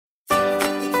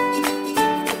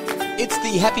It's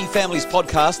the Happy Families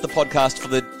Podcast, the podcast for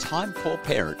the time-poor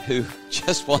parent who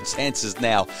just wants answers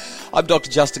now. I'm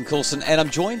Dr. Justin Coulson, and I'm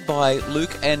joined by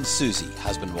Luke and Susie,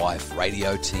 husband-wife,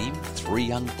 radio team, 3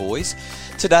 young boys.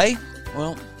 Today,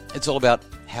 well, it's all about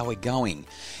how we're going.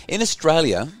 In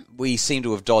Australia, we seem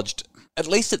to have dodged, at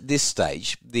least at this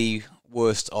stage, the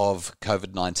worst of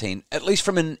COVID-19, at least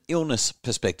from an illness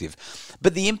perspective.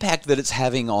 But the impact that it's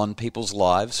having on people's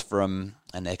lives from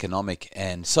an economic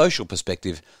and social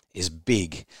perspective is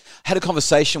big. I had a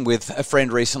conversation with a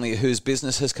friend recently whose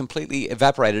business has completely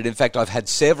evaporated. In fact, I've had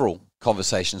several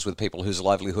conversations with people whose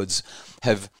livelihoods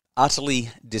have utterly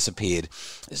disappeared.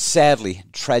 Sadly,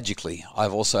 tragically,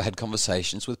 I've also had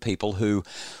conversations with people who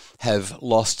have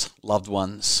lost loved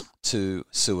ones to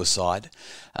suicide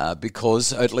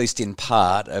because, at least in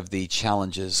part, of the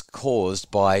challenges caused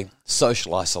by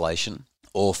social isolation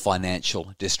or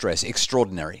financial distress,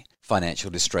 extraordinary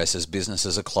financial distress as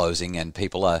businesses are closing and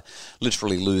people are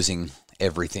literally losing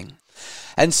everything.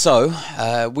 And so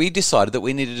we decided that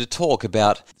we needed to talk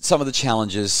about some of the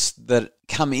challenges that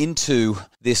come into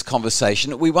this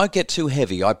conversation. We won't get too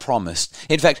heavy, I promised.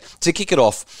 In fact, to kick it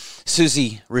off,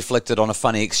 Susie reflected on a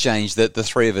funny exchange that the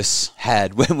 3 of us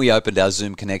had when we opened our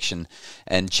Zoom connection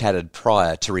and chatted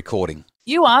prior to recording.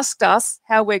 You asked us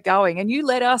how we're going and you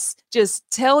let us just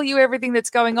tell you everything that's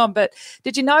going on. But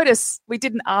did you notice we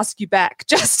didn't ask you back,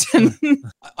 Justin?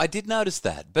 I did notice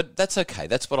that, but that's okay.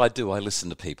 That's what I do. I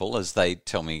listen to people as they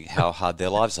tell me how hard their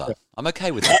lives are. I'm okay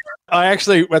with that. I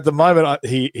actually, at the moment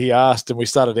he asked and we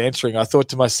started answering, I thought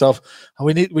to myself, oh,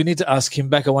 we need to ask him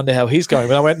back. I wonder how he's going.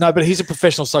 But I went, no, but he's a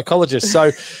professional psychologist.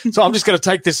 So I'm just going to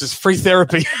take this as free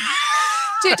therapy.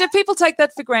 Do people take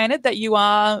that for granted, that you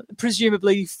are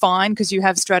presumably fine because you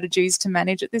have strategies to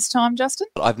manage at this time, Justin?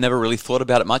 I've never really thought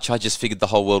about it much. I just figured the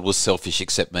whole world was selfish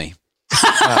except me.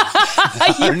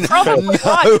 You're probably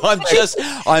right.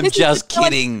 I'm just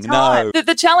kidding. No.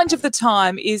 The challenge of the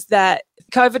time is that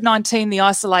COVID-19, the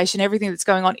isolation, everything that's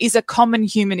going on is a common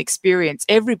human experience.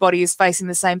 Everybody is facing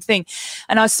the same thing.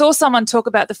 And I saw someone talk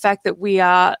about the fact that we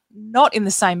are not in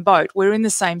the same boat. We're in the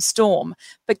same storm.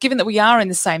 But given that we are in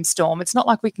the same storm, it's not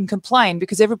like we can complain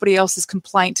because everybody else's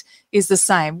complaint is the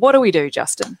same. What do we do,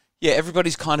 Justin? Yeah,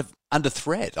 everybody's kind of under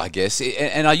threat, I guess.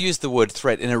 And I use the word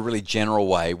threat in a really general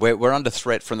way. We're under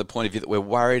threat from the point of view that we're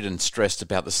worried and stressed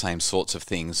about the same sorts of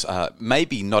things.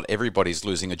 Maybe not everybody's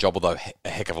losing a job, although a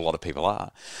heck of a lot of people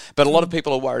are. But a lot of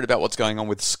people are worried about what's going on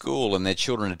with school and their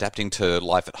children adapting to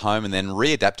life at home and then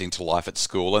readapting to life at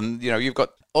school. And, you know, you've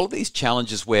got all of these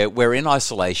challenges where we're in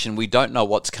isolation. We don't know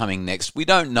what's coming next. We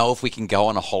don't know if we can go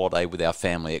on a holiday with our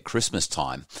family at Christmas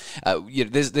time.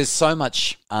 There's so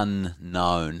much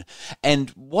unknown. And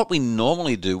what we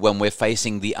normally do when we're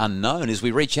facing the unknown is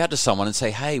we reach out to someone and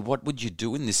say, hey, what would you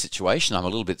do in this situation? I'm a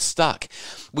little bit stuck.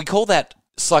 We call that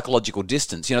psychological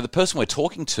distance. You know, the person we're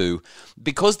talking to,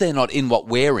 because they're not in what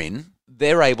we're in,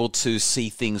 they're able to see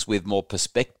things with more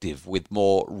perspective, with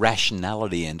more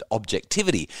rationality and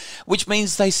objectivity, which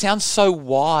means they sound so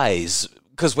wise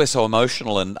because we're so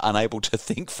emotional and unable to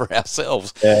think for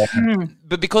ourselves. Yeah.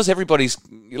 But because everybody's,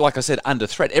 like I said, under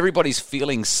threat, everybody's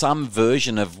feeling some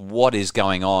version of what is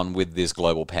going on with this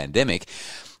global pandemic.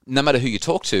 No matter who you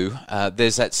talk to,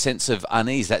 there's that sense of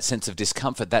unease, that sense of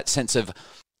discomfort, that sense of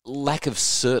lack of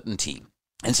certainty.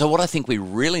 And so what I think we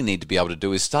really need to be able to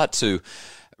do is start to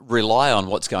rely on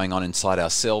what's going on inside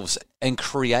ourselves and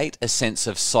create a sense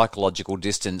of psychological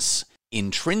distance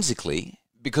intrinsically,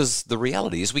 because the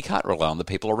reality is we can't rely on the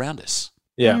people around us.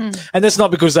 Yeah. And that's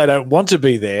not because they don't want to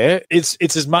be there. It's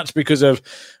as much because of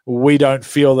we don't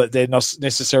feel that they're not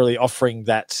necessarily offering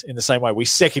that in the same way. We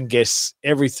second guess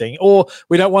everything, or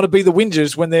we don't want to be the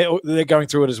whingers when they're going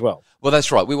through it as well. Well,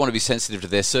 that's right. We want to be sensitive to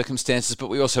their circumstances, but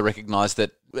we also recognise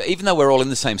that even though we're all in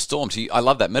the same storm, I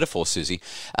love that metaphor, Susie,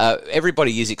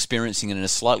 everybody is experiencing it in a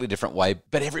slightly different way,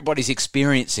 but everybody's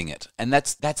experiencing it. And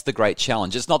that's the great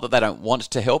challenge. It's not that they don't want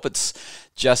to help. It's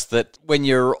just that when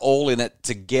you're all in it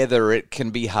together, it can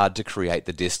be hard to create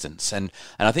the distance. And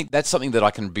I think that's something that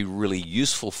I can be really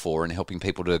useful for in helping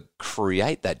people to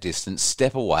create that distance,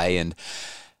 step away and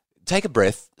take a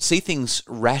breath, see things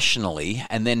rationally,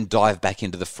 and then dive back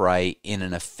into the fray in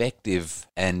an effective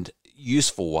and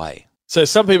useful way. So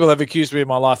some people have accused me in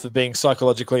my life of being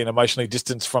psychologically and emotionally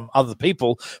distanced from other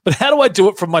people. But how do I do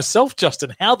it from myself,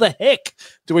 Justin? How the heck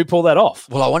do we pull that off?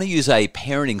 Well, I want to use a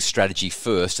parenting strategy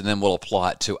first, and then we'll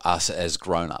apply it to us as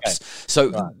grown-ups. Okay.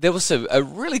 So there was a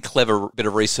really clever bit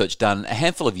of research done a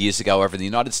handful of years ago over in the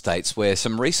United States where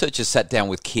some researchers sat down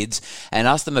with kids and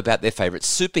asked them about their favorite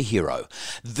superhero.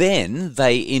 Then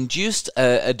they induced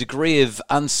a degree of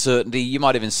uncertainty, you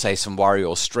might even say some worry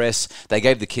or stress. They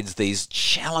gave the kids these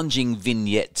challenging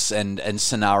vignettes and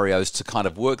scenarios to kind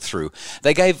of work through.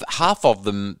 They gave half of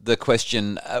them the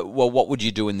question, well, what would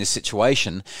you do in this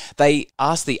situation? They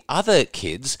asked the other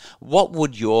kids, what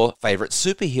would your favourite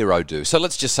superhero do? So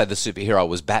let's just say the superhero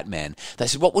was Batman. They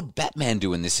said, what would Batman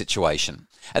do in this situation?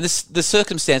 And the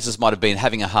circumstances might have been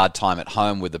having a hard time at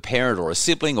home with a parent or a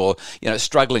sibling, or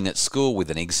struggling at school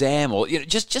with an exam, or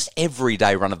just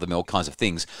everyday run-of-the-mill kinds of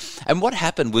things. And what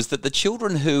happened was that the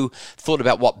children who thought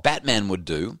about what Batman would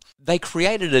do, they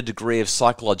created a degree of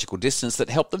psychological distance that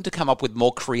helped them to come up with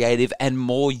more creative and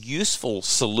more useful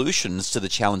solutions to the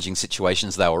challenging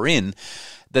situations they were in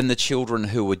than the children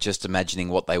who were just imagining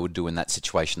what they would do in that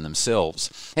situation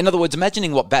themselves. In other words,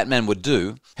 imagining what Batman would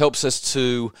do helps us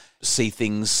to see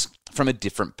things from a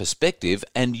different perspective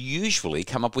and usually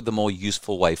come up with a more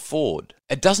useful way forward.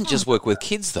 It doesn't just work with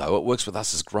kids, though. It works with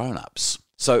us as grown-ups.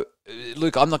 So,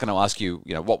 Luke, I'm not going to ask you,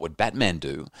 what would Batman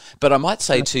do? But I might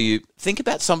say to you, think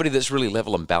about somebody that's really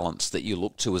level and balanced that you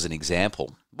look to as an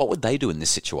example. What would they do in this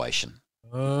situation?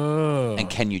 Oh. And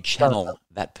can you channel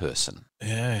that person?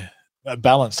 Yeah.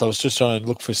 Balanced. I was just trying to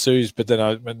look for Suze, but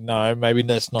no, maybe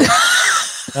that's not.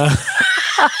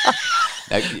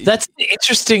 That's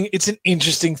interesting. It's an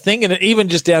interesting thing. And even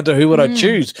just down to who would I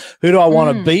choose? Who do I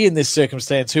want to be in this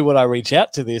circumstance? Who would I reach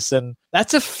out to this? And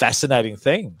that's a fascinating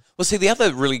thing. Well, see, the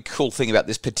other really cool thing about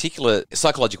this particular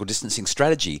psychological distancing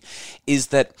strategy is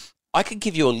that I could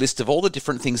give you a list of all the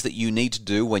different things that you need to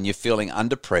do when you're feeling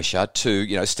under pressure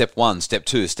to, step 1, step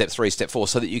 2, step 3, step 4,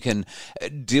 so that you can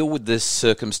deal with the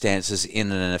circumstances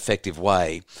in an effective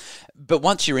way. But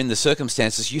once you're in the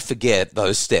circumstances, you forget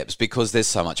those steps because there's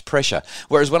so much pressure.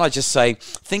 Whereas when I just say,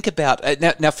 think about,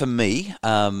 now for me,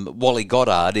 Wally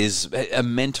Goddard is a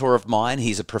mentor of mine.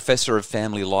 He's a professor of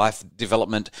family life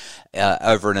development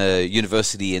over in a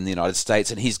university in the United States,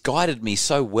 and he's guided me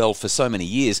so well for so many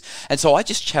years. And so I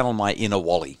just channel my inner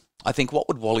Wally. I think, what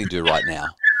would Wally do right now?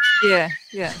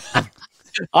 Yeah.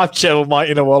 I've channeled my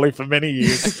inner Wally for many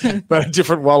years, but a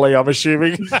different Wally, I'm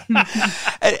assuming.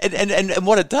 and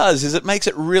what it does is it makes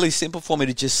it really simple for me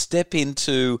to just step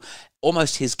into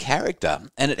almost his character,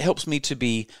 and it helps me to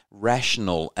be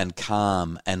rational and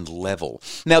calm and level.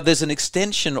 Now, there's an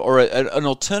extension or an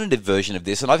alternative version of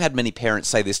this, and I've had many parents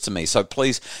say this to me, so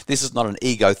please, this is not an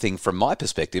ego thing from my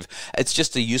perspective. It's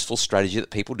just a useful strategy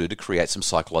that people do to create some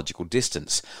psychological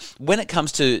distance. When it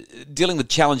comes to dealing with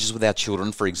challenges with our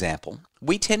children, for example,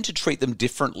 we tend to treat them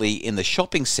differently in the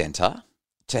shopping centre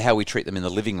to how we treat them in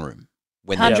the living room.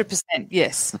 100%,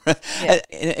 yes. Yeah.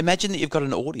 Imagine that you've got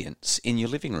an audience in your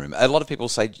living room. A lot of people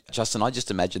say, Justin, I just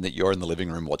imagine that you're in the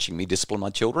living room watching me discipline my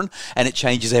children, and it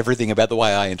changes everything about the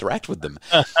way I interact with them.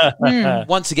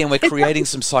 Once again, we're creating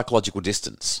some psychological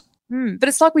distance. But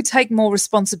it's like we take more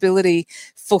responsibility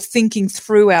for thinking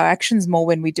through our actions more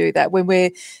when we do that. When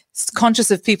we're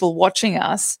conscious of people watching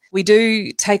us, we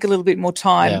do take a little bit more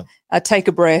time, take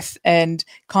a breath and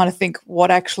kind of think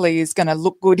what actually is going to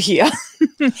look good here,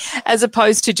 as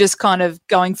opposed to just kind of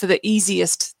going for the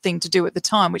easiest thing to do at the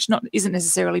time, which isn't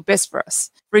necessarily best for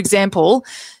us. For example,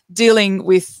 dealing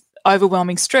with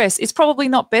overwhelming stress, it's probably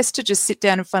not best to just sit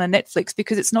down in front of Netflix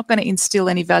because it's not going to instill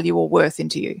any value or worth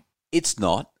into you. It's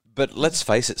not. But let's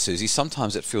face it, Susie,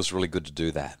 sometimes it feels really good to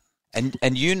do that. And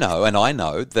I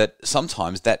know that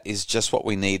sometimes that is just what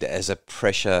we need as a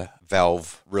pressure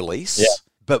valve release. Yeah.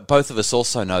 But both of us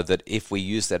also know that if we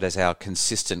use that as our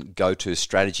consistent go-to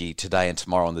strategy today and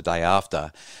tomorrow and the day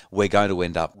after, we're going to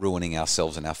end up ruining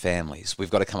ourselves and our families. We've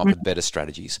got to come up with better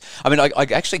strategies. I mean, I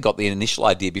actually got the initial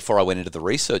idea before I went into the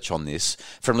research on this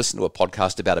from listening to a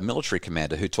podcast about a military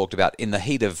commander who talked about in the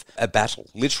heat of a battle,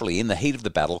 literally in the heat of the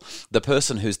battle, the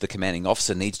person who's the commanding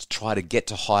officer needs to try to get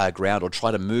to higher ground or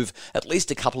try to move at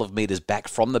least a couple of meters back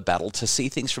from the battle to see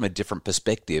things from a different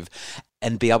perspective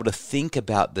and be able to think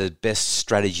about the best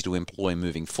strategy to employ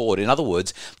moving forward. In other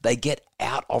words, they get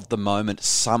out of the moment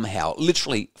somehow,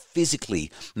 literally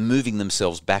physically moving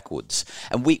themselves backwards.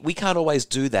 And we can't always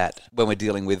do that when we're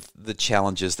dealing with the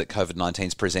challenges that COVID-19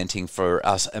 is presenting for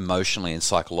us emotionally and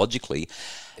psychologically.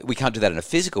 We can't do that in a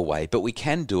physical way, but we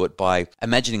can do it by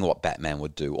imagining what Batman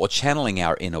would do, or channeling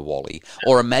our inner Wally,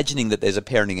 or imagining that there's a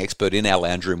parenting expert in our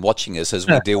lounge room watching us as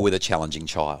we deal with a challenging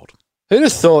child. Who'd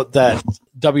have thought that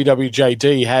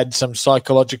WWJD had some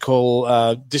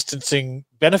psychological distancing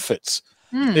benefits?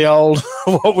 The old,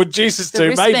 what would Jesus do?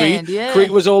 Wristband, maybe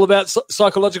It was all about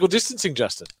psychological distancing,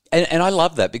 Justin. And I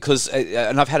love that because,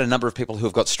 and I've had a number of people who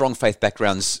have got strong faith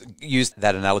backgrounds use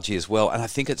that analogy as well. And I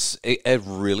think it's a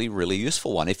really, really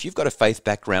useful one. If you've got a faith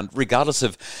background, regardless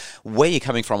of where you're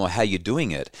coming from or how you're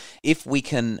doing it, if we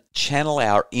can channel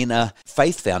our inner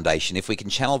faith foundation, if we can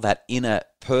channel that inner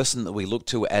person that we look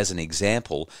to as an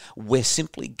example, we're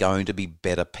simply going to be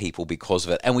better people because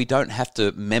of it. And we don't have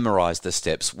to memorize the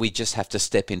steps. We just have to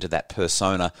step into that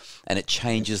persona, and it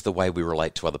changes the way we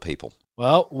relate to other people.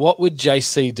 Well, what would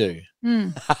JC do?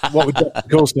 What would Dr.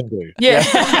 Coulson do? Yeah.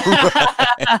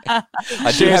 I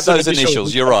do have those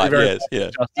initials. You're right. Yes. Yeah.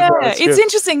 Yeah, it's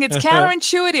interesting. It's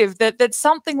counterintuitive that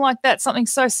something like that, something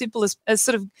so simple as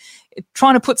sort of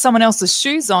trying to put someone else's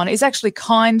shoes on, is actually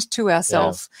kind to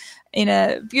ourselves in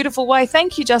a beautiful way.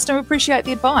 Thank you, Justin. We appreciate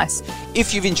the advice.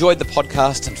 If you've enjoyed the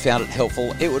podcast and found it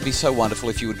helpful, it would be so wonderful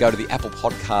if you would go to the Apple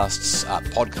Podcasts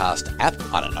podcast app.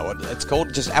 I don't know what it's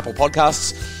called, just Apple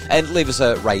Podcasts, and leave us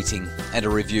a rating and a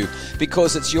review,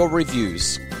 because it's your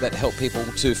reviews that help people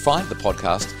to find the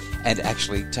podcast and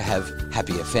actually to have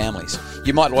happier families.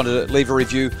 You might want to leave a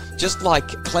review just like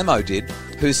Clemo did,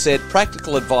 who said,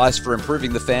 practical advice for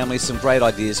improving the family, some great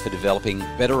ideas for developing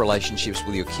better relationships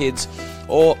with your kids.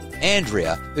 Or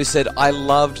Andrea, who said, I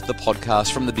loved the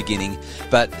podcast from the beginning,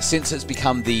 but since it's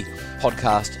become the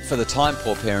podcast for the time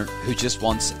poor parent who just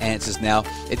wants answers now,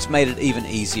 it's made it even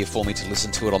easier for me to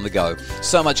listen to it on the go.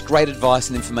 So much great advice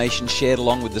and information shared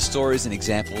along with the stories and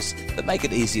examples that make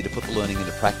it easier to put the learning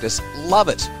into practice. Love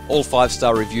it. All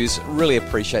 5-star reviews. Really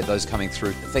appreciate those coming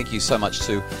through. Thank you so much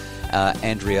to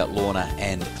Andrea, Lorna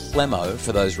and Clemo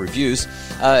for those reviews.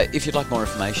 If you'd like more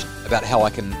information about how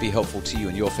I can be helpful to you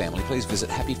and your family, please visit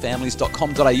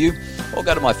happyfamilies.com.au or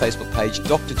go to my Facebook page,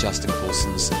 Dr. Justin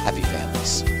Coulson's Happy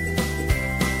Families.